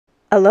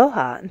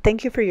Aloha, and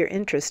thank you for your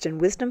interest in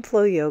Wisdom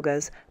Flow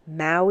Yoga's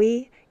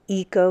Maui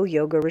Eco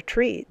Yoga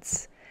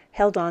Retreats,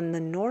 held on the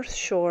north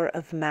shore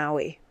of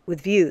Maui, with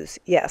views,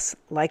 yes,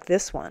 like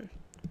this one.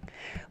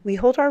 We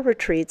hold our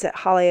retreats at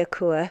Hale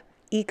Akua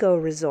Eco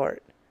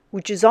Resort,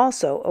 which is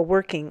also a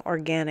working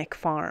organic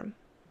farm.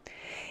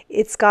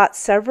 It's got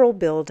several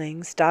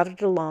buildings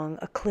dotted along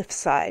a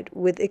cliffside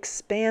with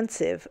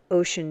expansive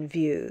ocean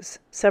views,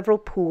 several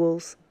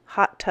pools,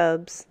 hot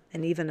tubs,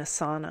 and even a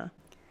sauna.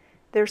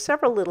 There are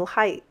several little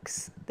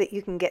hikes that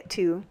you can get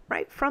to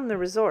right from the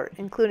resort,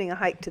 including a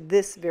hike to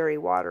this very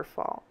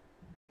waterfall.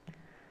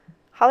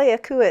 Hale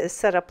Akua is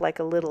set up like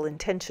a little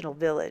intentional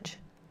village.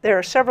 There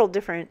are several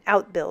different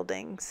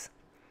outbuildings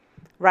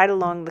right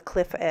along the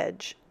cliff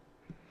edge,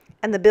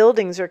 and the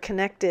buildings are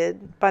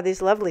connected by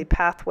these lovely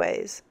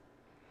pathways,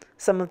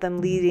 some of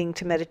them leading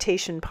to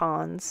meditation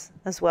ponds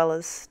as well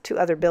as to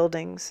other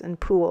buildings and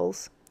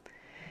pools.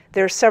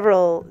 There are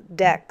several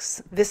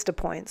decks, vista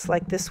points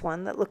like this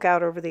one, that look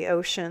out over the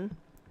ocean.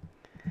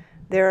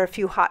 There are a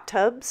few hot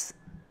tubs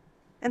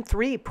and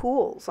 3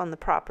 pools on the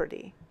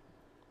property.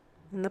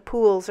 And the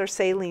pools are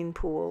saline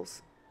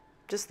pools,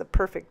 just the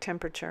perfect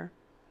temperature.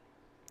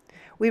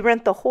 We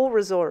rent the whole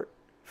resort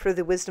for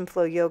the Wisdom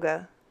Flow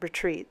Yoga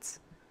retreats.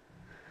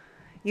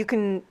 You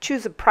can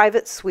choose a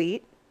private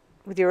suite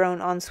with your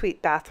own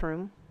ensuite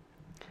bathroom,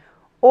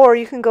 or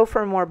you can go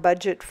for a more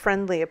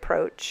budget-friendly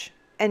approach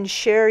and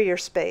share your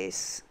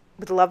space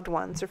with loved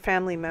ones or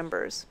family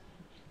members.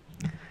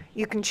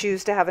 You can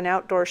choose to have an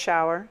outdoor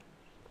shower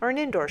or an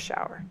indoor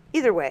shower.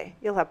 Either way,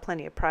 you'll have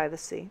plenty of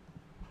privacy.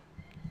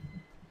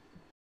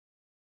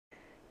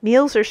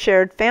 Meals are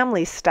shared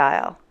family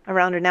style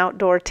around an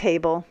outdoor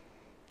table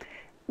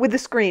with a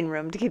screen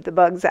room to keep the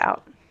bugs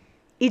out.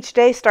 Each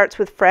day starts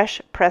with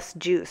fresh pressed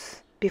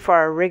juice before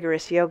our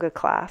rigorous yoga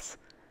class.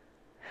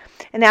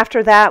 And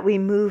after that, we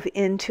move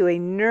into a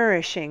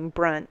nourishing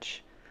brunch,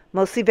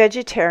 mostly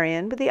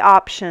vegetarian with the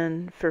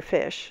option for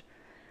fish.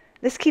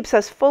 This keeps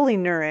us fully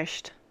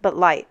nourished but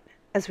light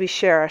as we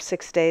share our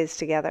 6 days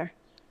together.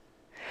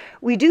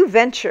 We do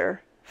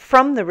venture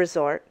from the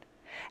resort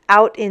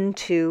out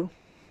into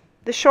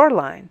the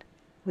shoreline.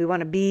 We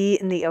want to be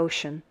in the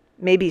ocean,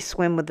 maybe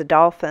swim with the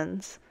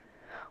dolphins.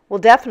 We'll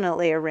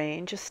definitely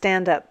arrange a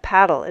stand-up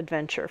paddle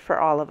adventure for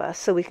all of us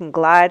so we can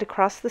glide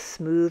across the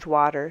smooth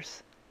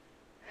waters.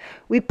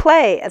 We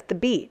play at the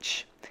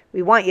beach.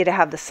 We want you to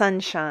have the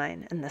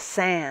sunshine and the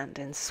sand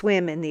and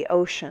swim in the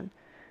ocean.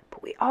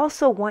 But we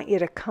also want you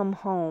to come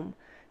home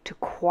to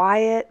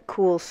quiet,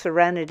 cool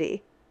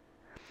serenity.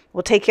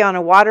 We'll take you on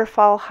a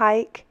waterfall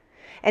hike,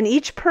 and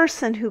each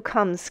person who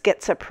comes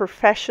gets a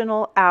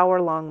professional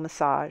hour-long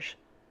massage.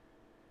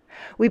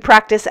 We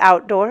practice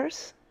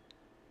outdoors,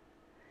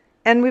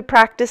 and we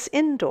practice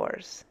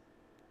indoors.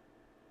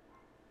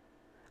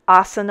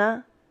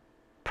 Asana,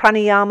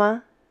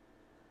 pranayama,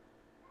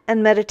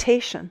 and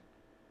meditation.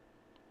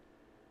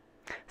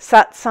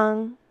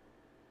 Satsang,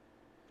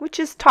 which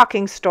is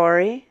talking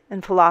story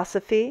and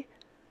philosophy,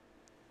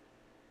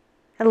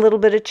 and a little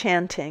bit of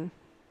chanting.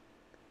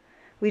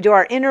 We do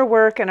our inner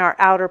work and our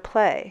outer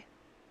play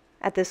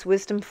at this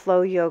Wisdom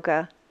Flow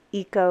Yoga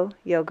Eco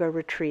Yoga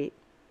Retreat.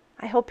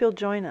 I hope you'll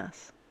join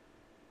us.